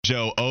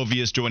Joe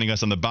Ovies, joining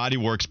us on the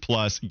Bodyworks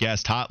Plus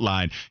guest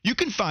hotline. You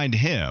can find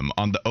him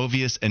on the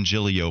Ovies and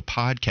Giglio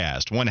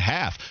podcast, one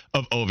half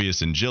of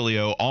Ovies and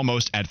Giglio,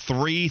 almost at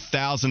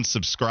 3,000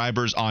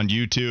 subscribers on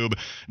YouTube.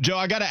 Joe,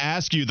 I got to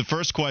ask you, the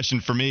first question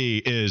for me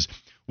is,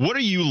 what are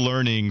you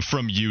learning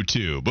from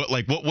YouTube?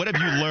 What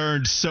have you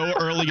learned so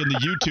early in the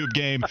YouTube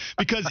game?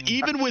 Because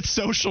even with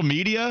social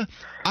media,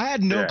 I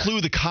had no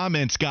clue the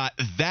comments got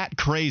that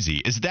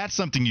crazy. Is that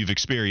something you've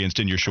experienced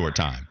in your short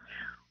time?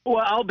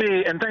 Well,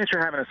 and thanks for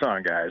having us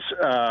on, guys.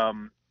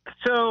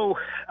 So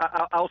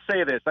I'll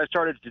say this. I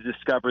started to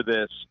discover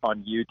this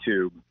on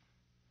YouTube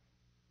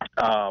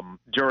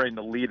during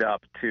the lead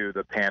up to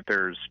the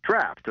Panthers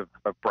draft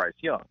of Bryce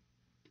Young.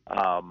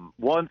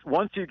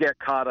 Once you get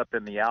caught up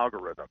in the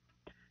algorithm,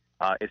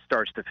 it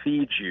starts to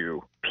feed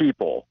you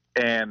people,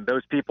 and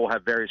those people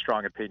have very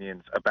strong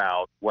opinions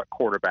about what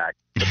quarterback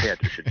the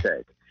Panthers should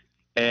take.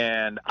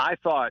 And I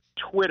thought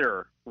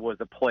Twitter was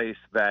a place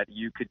that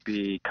you could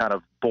be kind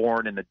of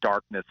born in the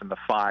darkness and the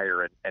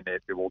fire, and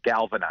it will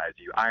galvanize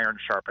you. Iron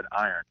sharpen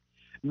iron.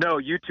 No,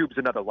 YouTube's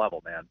another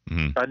level, man.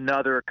 Mm-hmm.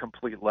 Another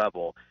complete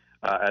level,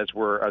 as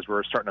we're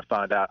starting to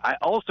find out. I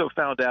also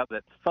found out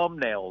that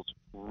thumbnails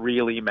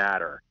really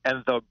matter,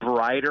 and the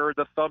brighter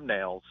the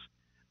thumbnails,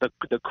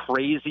 the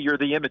crazier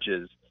the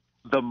images,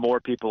 the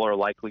more people are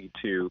likely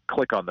to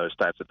click on those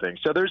types of things.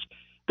 So there's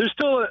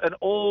still an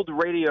old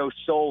radio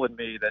soul in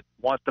me that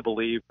wants to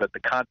believe that the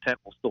content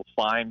will still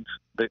find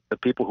the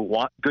people who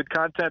want good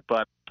content,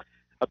 but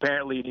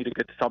apparently you need a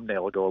good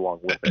thumbnail to go along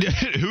with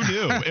it. Who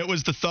knew? It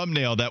was the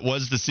thumbnail that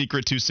was the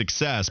secret to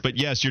success. But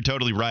yes, you're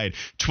totally right.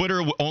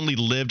 Twitter only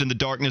lived in the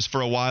darkness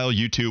for a while.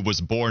 YouTube was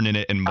born in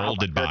it and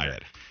molded by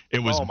it. It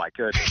was. Oh my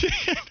goodness!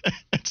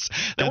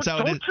 That's how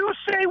it is. Don't you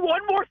say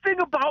one more thing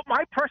about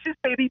my precious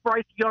baby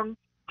Bryce Young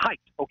height,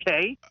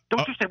 okay?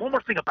 Don't you say one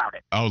more thing about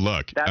it. Oh,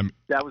 look.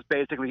 That was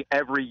basically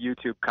every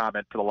YouTube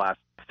comment for the last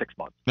 6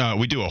 months.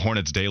 We do a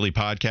Hornets Daily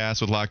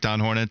podcast with Locked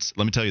On Hornets.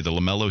 Let me tell you, the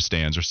LaMelo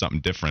stands are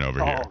something different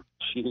over here. Oh,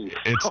 jeez.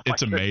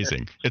 It's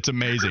amazing. It's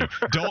amazing.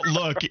 Don't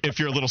look if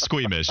you're a little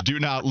squeamish. Do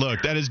not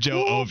look. That is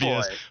Joe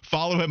Ovies. Boy.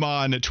 Follow him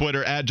on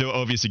Twitter at Joe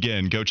Ovies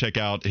again. Go check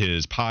out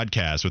his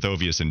podcast with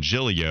Ovies and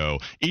Giglio.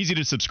 Easy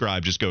to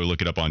subscribe. Just go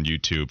look it up on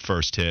YouTube.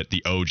 First Hit,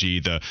 the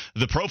OG.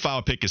 The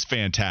profile pic is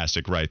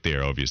fantastic right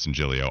there, Ovies and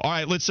Giglio. All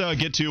right, let's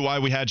get to why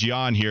we had you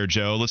on here,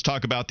 Joe. Let's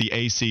talk about the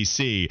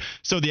ACC.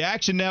 So the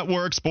Action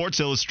Network, Sports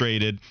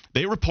Illustrated,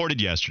 they reported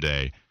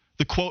yesterday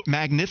the, quote,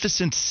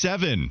 Magnificent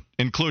Seven,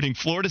 including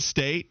Florida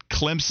State,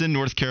 Clemson,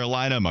 North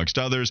Carolina, amongst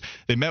others.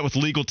 They met with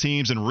legal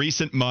teams in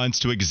recent months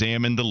to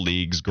examine the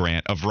league's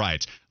grant of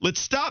rights. Let's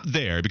stop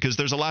there because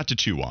there's a lot to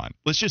chew on.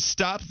 Let's just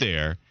stop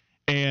there.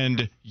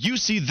 And you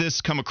see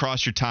this come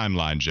across your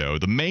timeline, Joe.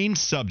 The main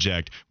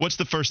subject, what's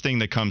the first thing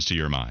that comes to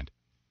your mind?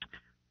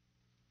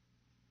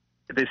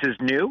 This is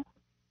new?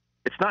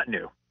 It's not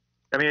new.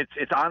 I mean,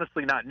 it's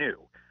honestly not new.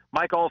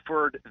 Mike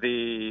Alford,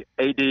 the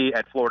AD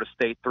at Florida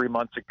State 3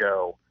 months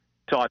ago,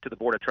 talked to the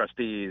Board of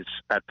Trustees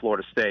at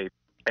Florida State,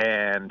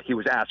 and he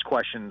was asked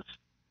questions,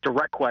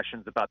 direct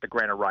questions about the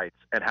grant of rights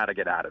and how to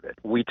get out of it.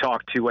 We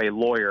talked to a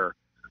lawyer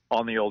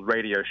on the old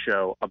radio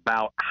show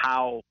about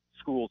how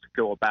schools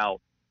go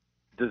about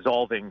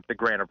dissolving the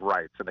grant of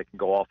rights, and they can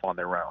go off on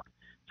their own.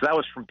 So that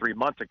was from 3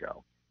 months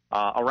ago.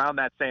 Around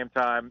that same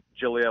time,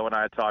 Giglio and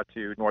I talked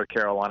to North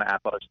Carolina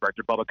Athletics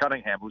Director Bubba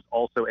Cunningham, who's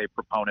also a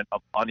proponent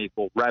of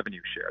unequal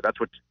revenue share. That's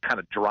what's kind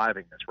of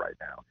driving this right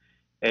now.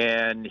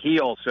 And he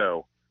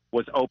also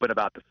was open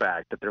about the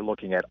fact that they're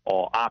looking at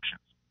all options.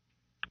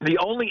 The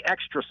only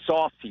extra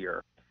sauce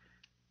here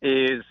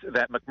is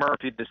that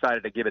McMurphy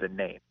decided to give it a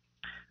name.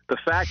 The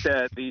fact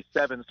that these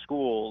 7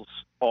 schools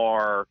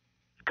are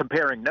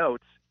comparing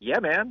notes, yeah,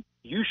 man,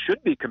 you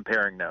should be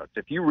comparing notes.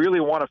 If you really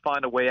want to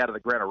find a way out of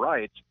the grant of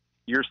rights,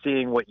 you're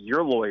seeing what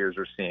your lawyers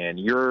are seeing.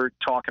 You're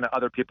talking to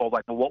other people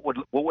like, well,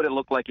 what would it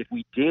look like if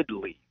we did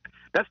leave?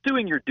 That's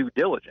doing your due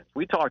diligence.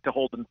 We talked to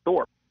Holden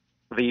Thorpe,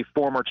 the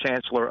former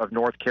chancellor of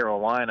North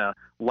Carolina,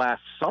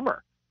 last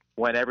summer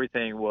when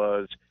everything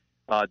was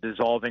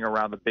dissolving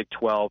around the Big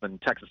 12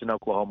 and Texas and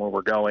Oklahoma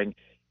were going,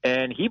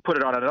 and he put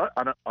it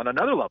on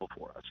another level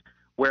for us,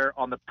 where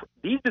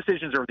these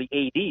decisions are the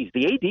ADs.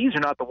 The ADs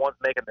are not the ones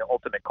making the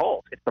ultimate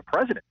calls. It's the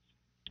presidents.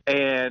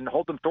 And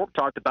Holden Thorpe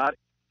talked about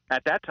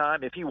at that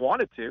time, if he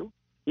wanted to,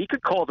 he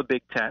could call the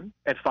Big Ten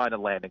and find a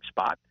landing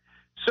spot.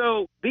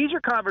 So these are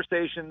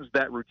conversations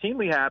that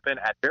routinely happen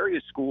at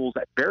various schools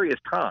at various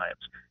times,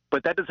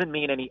 but that doesn't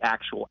mean any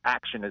actual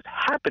action is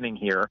happening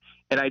here.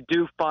 And I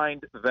do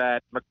find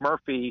that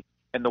McMurphy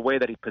and the way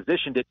that he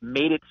positioned it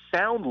made it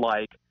sound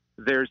like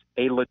there's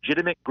a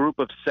legitimate group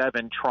of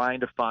 7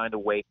 trying to find a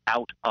way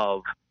out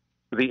of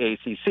the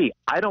ACC.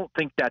 I don't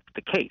think that's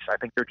the case. I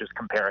think they're just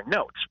comparing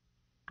notes.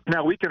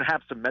 Now, we can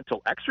have some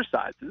mental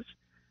exercises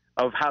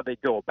of how they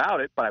go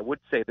about it, but I would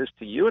say this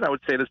to you, and I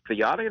would say this to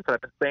the audience, and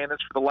I've been saying this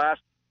for the last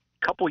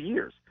couple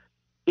years.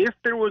 If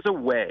there was a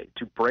way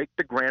to break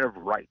the grant of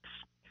rights,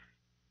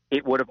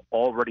 it would have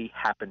already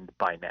happened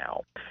by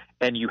now.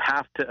 And you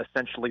have to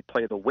essentially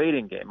play the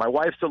waiting game. My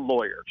wife's a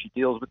lawyer. She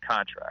deals with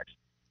contracts.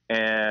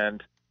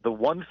 And the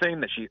one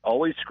thing that she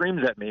always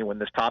screams at me when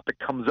this topic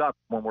comes up,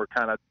 when we're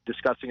kind of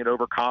discussing it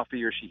over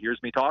coffee or she hears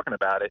me talking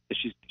about it, is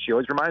she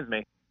always reminds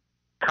me,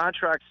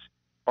 contracts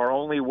are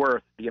only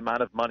worth the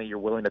amount of money you're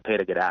willing to pay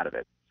to get out of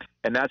it.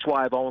 And that's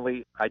why I've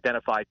only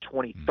identified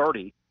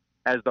 2030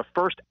 as the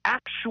first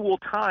actual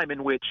time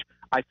in which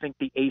I think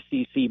the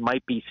ACC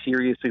might be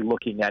seriously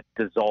looking at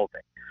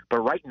dissolving.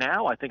 But right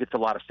now, I think it's a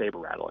lot of saber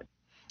rattling.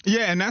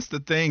 Yeah, and that's the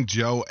thing,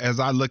 Joe, as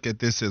I look at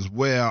this as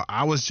well.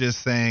 I was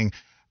just saying,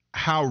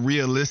 how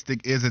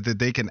realistic is it that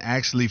they can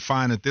actually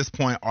find at this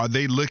point? Are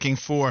they looking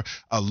for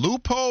a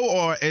loophole,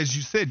 or, as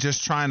you said,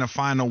 just trying to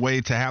find a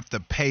way to have to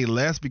pay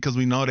less, because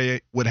we know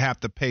they would have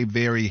to pay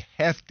very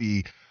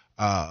hefty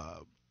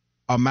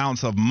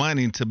amounts of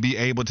money to be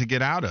able to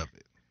get out of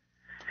it?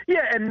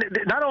 Yeah, and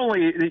not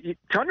only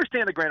to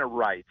understand the grant of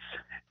rights,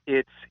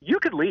 it's you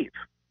could leave.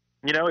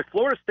 You know, if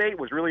Florida State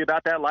was really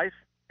about that life,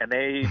 and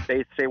they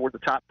say we're the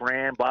top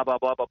brand, blah, blah,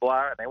 blah, blah,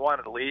 blah, and they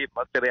wanted to leave,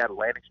 let's say they had a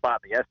landing spot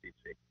in the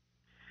SEC,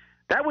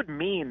 that would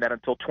mean that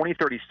until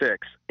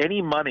 2036,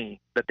 any money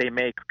that they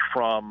make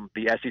from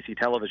the SEC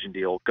television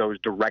deal goes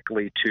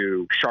directly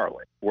to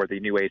Charlotte, where the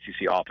new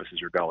ACC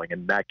offices are going,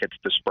 and that gets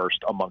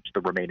dispersed amongst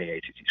the remaining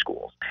ACC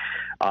schools.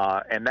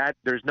 And that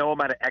there's no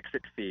amount of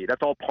exit fee.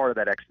 That's all part of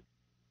that exit.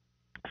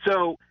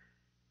 So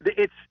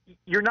it's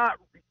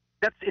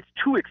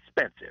too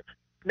expensive.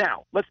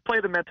 Now, let's play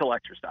the mental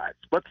exercise.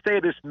 Let's say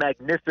this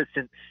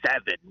magnificent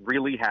seven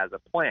really has a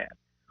plan.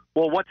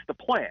 Well, what's the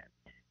plan?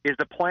 Is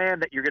the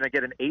plan that you're going to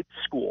get an eighth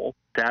school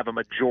to have a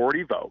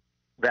majority vote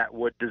that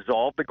would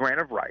dissolve the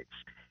grant of rights,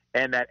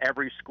 and that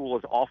every school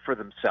is off for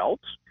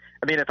themselves?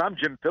 I mean, if I'm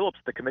Jim Phillips,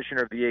 the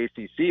commissioner of the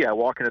ACC, I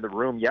walk into the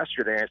room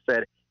yesterday and I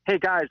said, hey,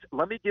 guys,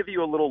 let me give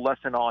you a little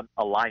lesson on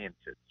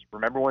alliances.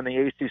 Remember when the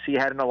ACC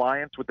had an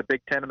alliance with the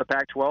Big Ten and the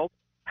Pac-12?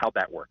 How'd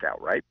that work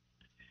out, right?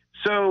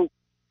 So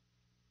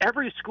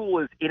every school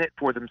is in it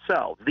for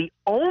themselves. The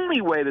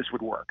only way this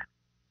would work,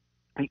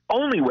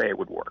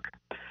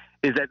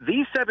 is that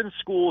these seven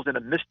schools and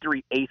a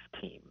mystery eighth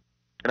team,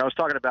 and I was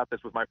talking about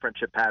this with my friend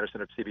Chip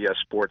Patterson of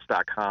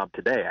CBSSports.com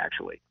today,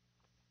 actually,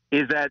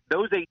 is that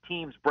those eight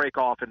teams break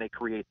off and they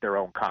create their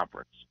own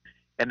conference.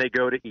 And they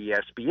go to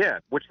ESPN,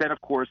 which then, of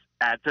course,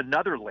 adds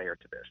another layer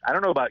to this. I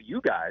don't know about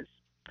you guys,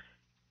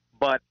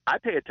 but I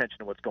pay attention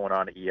to what's going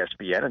on at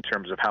ESPN in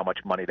terms of how much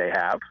money they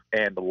have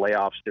and the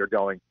layoffs they're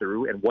going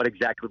through and what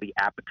exactly the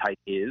appetite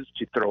is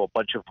to throw a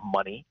bunch of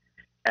money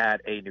at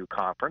a new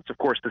conference. Of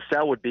course, the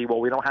sell would be, well,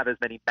 we don't have as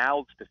many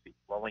mouths to feed.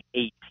 We're only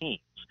 8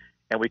 teams,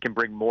 and we can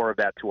bring more of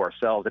that to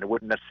ourselves, and it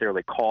wouldn't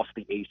necessarily cost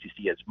the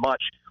ACC as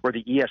much or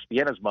the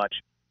ESPN as much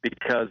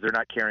because they're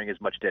not carrying as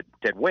much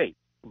dead weight.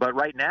 But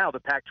right now, the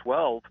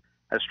Pac-12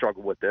 has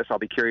struggled with this. I'll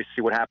be curious to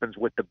see what happens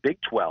with the Big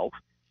 12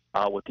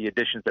 with the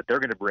additions that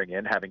they're going to bring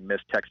in, having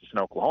missed Texas and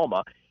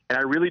Oklahoma. And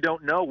I really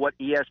don't know what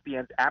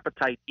ESPN's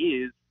appetite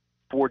is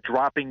for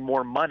dropping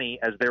more money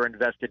as they're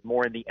invested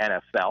more in the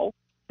NFL.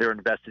 They're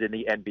invested in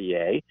the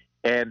NBA,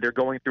 and they're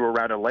going through a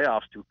round of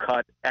layoffs to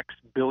cut X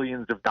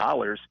billions of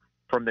dollars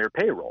from their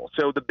payroll.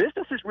 So the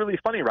business is really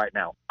funny right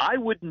now. I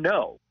would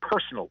know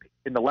personally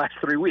in the last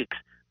 3 weeks,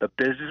 the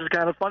business is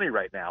kind of funny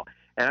right now.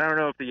 And I don't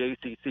know if the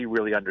ACC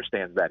really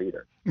understands that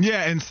either.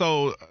 Yeah, and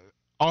so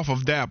off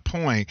of that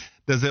point,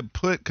 does it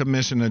put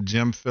Commissioner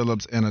Jim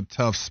Phillips in a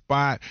tough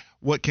spot?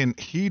 What can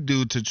he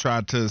do to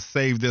try to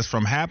save this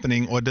from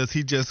happening, or does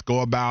he just go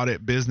about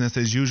it business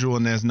as usual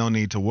and there's no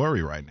need to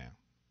worry right now?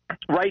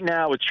 Right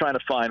now, it's trying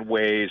to find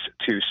ways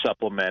to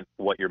supplement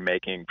what you're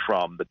making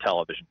from the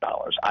television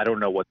dollars. I don't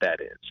know what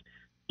that is.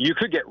 You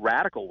could get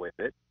radical with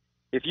it.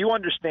 If you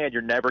understand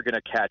you're never going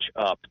to catch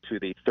up to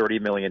the $30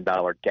 million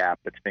gap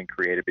that's been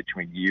created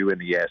between you and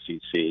the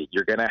SEC,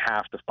 you're going to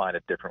have to find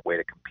a different way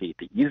to compete.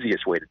 The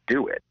easiest way to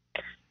do it,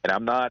 and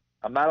I'm not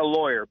a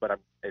lawyer, but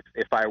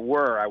if I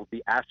were, I would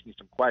be asking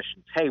some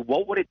questions. Hey,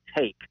 what would it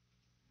take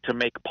to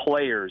make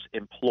players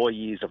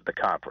employees of the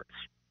conference?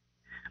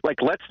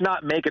 Like, let's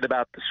not make it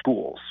about the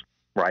schools,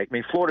 right? I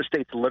mean, Florida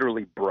State's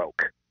literally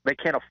broke. They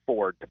can't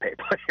afford to pay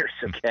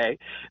players, okay?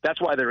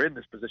 That's why they're in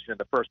this position in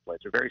the first place.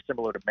 They're very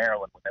similar to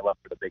Maryland when they left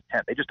for the Big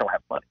Ten. They just don't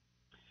have money.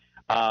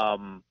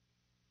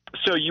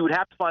 So you would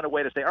have to find a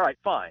way to say, all right,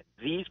 fine.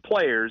 These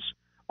players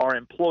are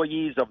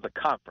employees of the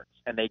conference,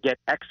 and they get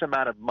X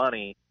amount of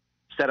money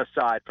set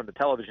aside from the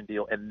television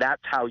deal, and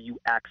that's how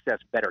you access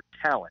better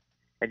talent.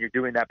 And you're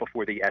doing that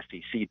before the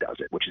SEC does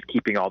it, which is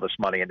keeping all this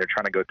money, and they're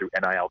trying to go through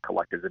NIL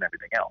collectives and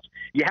everything else.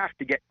 You have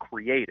to get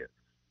creative.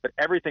 But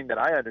everything that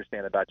I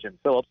understand about Jim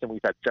Phillips, and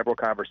we've had several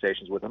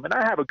conversations with him, and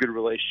I have a good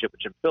relationship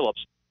with Jim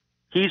Phillips,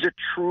 he's a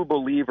true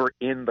believer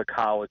in the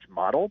college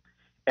model,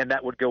 and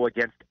that would go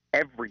against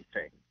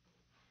everything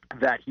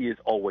that he has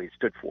always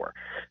stood for.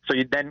 So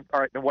you then,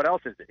 all right, then what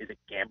else is it? Is it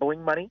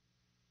gambling money?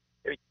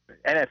 I mean,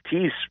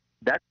 NFTs,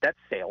 that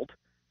sailed.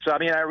 So, I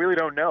mean, I really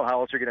don't know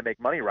how else you're going to make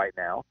money right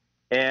now.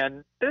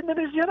 And then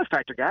there's the other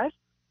factor, guys.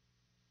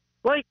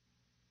 Like,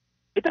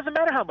 it doesn't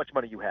matter how much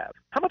money you have.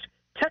 How much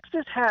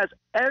Texas has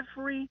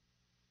every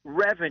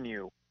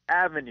revenue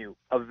avenue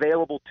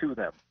available to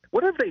them.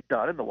 What have they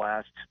done in the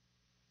last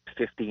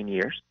 15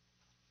 years?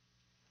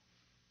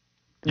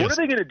 What Yes. are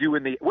they going to do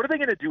in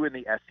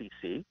the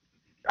SEC?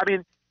 I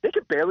mean, they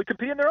can barely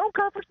compete in their own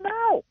conference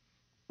now.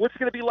 What's it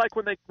going to be like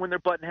when they're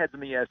butting heads in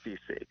the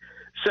SEC?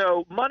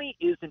 So money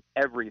isn't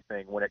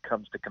everything when it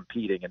comes to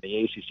competing, and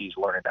the ACC is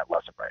learning that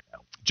lesson right now.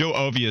 Joe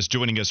Ovies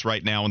joining us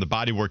right now on the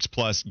Bodyworks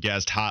Plus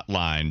guest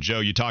hotline. Joe,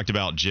 you talked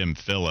about Jim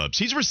Phillips.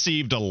 He's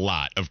received a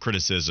lot of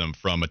criticism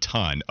from a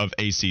ton of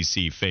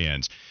ACC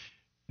fans.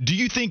 Do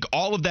you think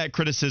all of that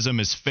criticism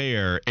is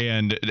fair,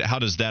 and how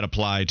does that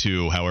apply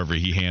to however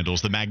he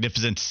handles the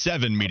Magnificent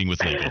Seven meeting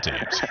with local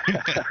teams?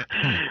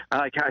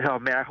 Oh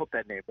man, I hope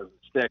that name doesn't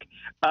stick.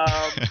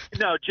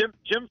 No,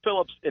 Jim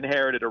Phillips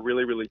inherited a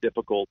really, really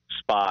difficult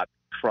spot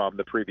from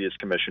the previous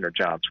commissioner,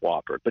 John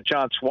Swofford. But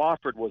John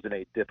Swofford was in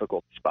a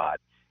difficult spot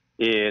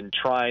in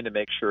trying to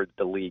make sure that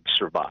the league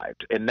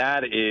survived, and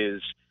that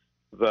is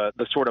the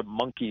sort of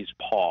monkey's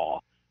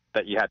paw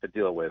that you have to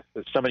deal with.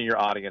 Some in your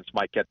audience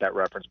might get that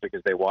reference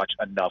because they watch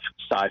enough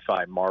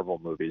sci-fi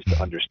Marvel movies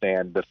to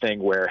understand the thing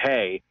where,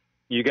 hey,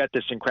 you get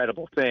this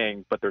incredible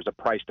thing, but there's a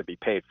price to be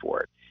paid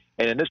for it.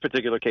 And in this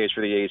particular case for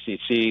the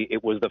ACC,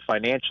 it was the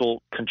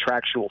financial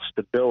contractual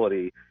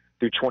stability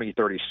through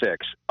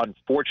 2036.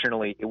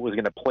 Unfortunately, it was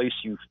going to place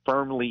you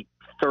firmly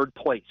third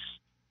place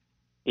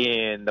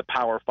in the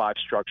Power 5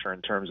 structure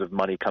in terms of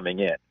money coming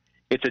in.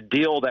 It's a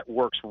deal that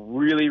works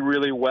really,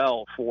 really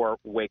well for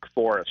Wake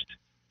Forest,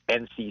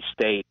 NC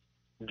State,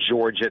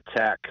 Georgia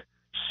Tech,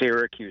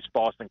 Syracuse,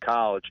 Boston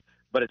College,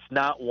 but it's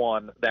not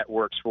one that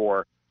works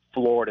for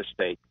Florida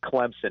State,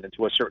 Clemson, and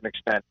to a certain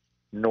extent,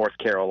 North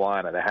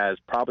Carolina, that has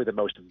probably the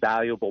most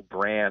valuable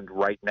brand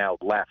right now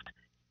left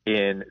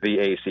in the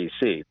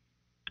ACC.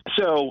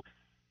 So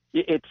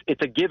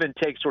it's a give and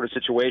take sort of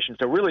situation.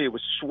 So really it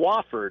was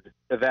Swofford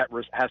that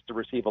has to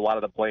receive a lot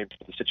of the blame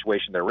for the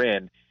situation they're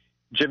in.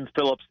 Jim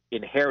Phillips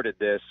inherited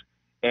this,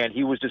 and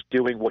he was just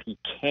doing what he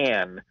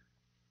can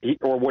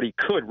or what he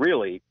could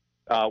really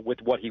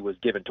with what he was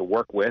given to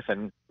work with.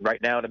 And right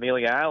now in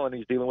Amelia Island,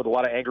 he's dealing with a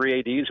lot of angry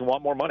ADs who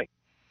want more money.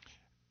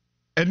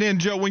 And then,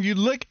 Joe, when you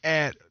look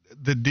at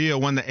the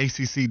deal when the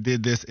ACC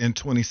did this in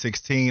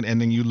 2016,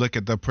 and then you look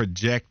at the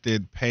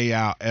projected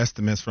payout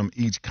estimates from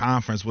each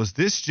conference, was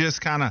this just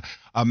kind of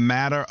a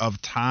matter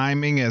of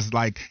timing as,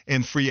 like,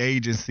 in free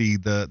agency,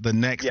 the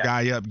next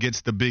guy up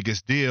gets the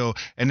biggest deal?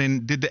 And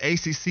then did the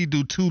ACC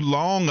do too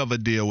long of a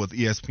deal with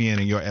ESPN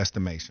in your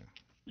estimation?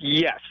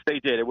 Yes, they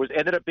did. It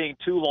ended up being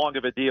too long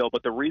of a deal,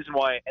 but the reason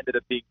why it ended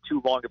up being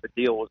too long of a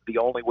deal was the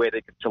only way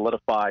they could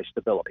solidify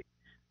stability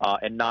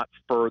and not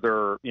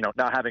further,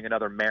 not having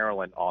another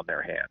Maryland on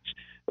their hands.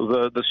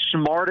 The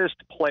smartest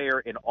player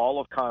in all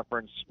of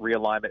conference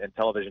realignment and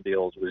television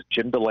deals was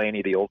Jim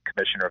Delaney, the old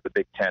commissioner of the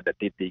Big Ten, that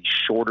did the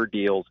shorter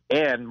deals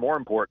and, more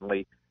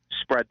importantly,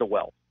 spread the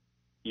wealth.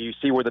 You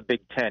see where the Big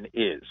Ten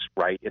is,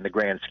 right, in the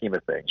grand scheme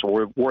of things,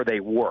 or where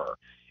they were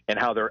and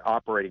how they're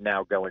operating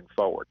now going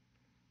forward.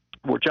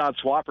 Where John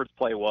Swofford's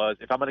play was,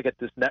 if I'm going to get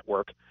this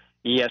network,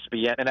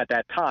 ESPN, and at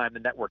that time the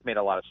network made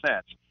a lot of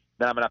sense,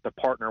 then I'm going to have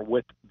to partner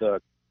with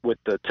the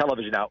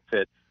television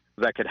outfit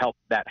that could help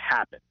that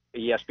happen.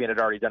 ESPN had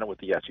already done it with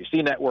the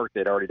SEC network.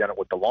 They'd already done it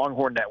with the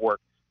Longhorn network,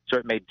 so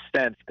it made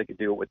sense they could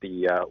do it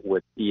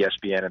with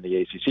ESPN and the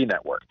ACC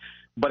network.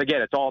 But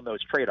again, it's all in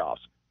those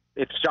trade-offs.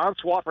 If John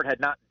Swofford had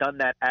not done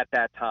that at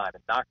that time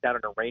and knocked down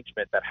an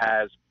arrangement that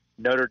has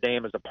Notre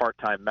Dame as a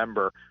part-time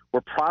member,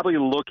 we're probably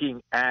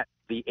looking at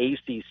the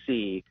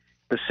ACC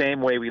the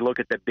same way we look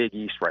at the Big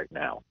East right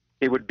now.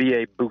 It would be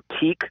a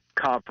boutique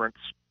conference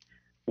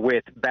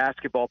with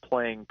basketball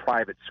playing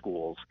private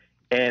schools,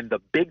 and the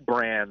big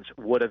brands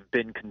would have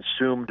been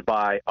consumed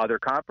by other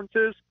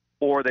conferences,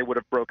 or they would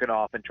have broken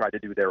off and tried to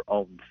do their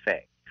own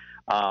thing.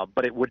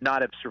 But it would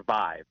not have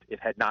survived if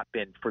it had not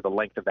been for the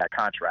length of that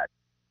contract.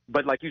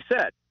 But like you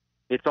said,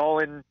 it's all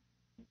in,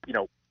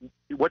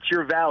 what's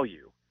your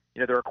value?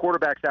 There are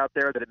quarterbacks out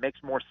there that it makes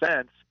more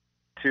sense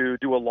to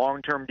do a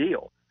long-term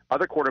deal.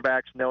 Other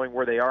quarterbacks, knowing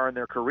where they are in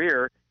their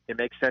career, it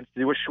makes sense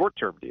to do a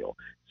short-term deal.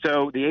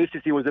 So the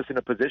ACC was just in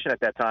a position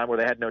at that time where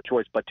they had no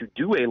choice but to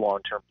do a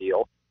long-term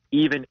deal,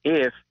 even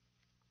if,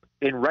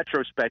 in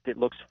retrospect, it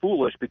looks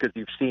foolish because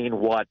you've seen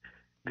what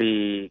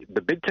the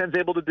Big Ten's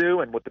able to do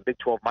and what the Big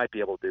 12 might be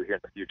able to do here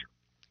in the future.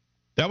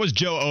 That was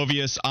Joe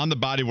Ovies on the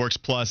Bodyworks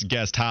Plus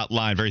guest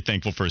hotline. Very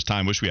thankful for his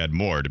time. Wish we had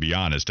more, to be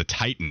honest. A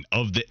titan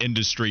of the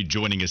industry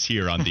joining us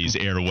here on these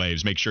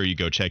airwaves. Make sure you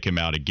go check him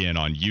out again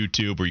on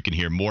YouTube, where you can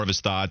hear more of his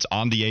thoughts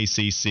on the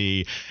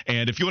ACC.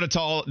 And if you want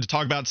to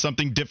talk about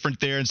something different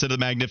there instead of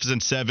the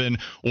Magnificent Seven,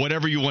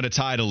 whatever you want to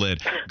title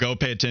it, go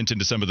pay attention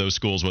to some of those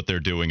schools, what they're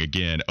doing.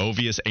 Again,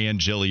 Ovies and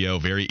Giglio,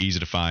 very easy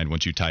to find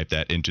once you type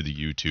that into the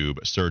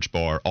YouTube search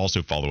bar.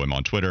 Also follow him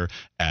on Twitter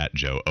at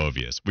Joe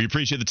Ovies. We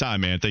appreciate the time,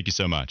 man. Thank you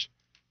so much.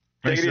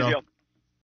 Take it easy.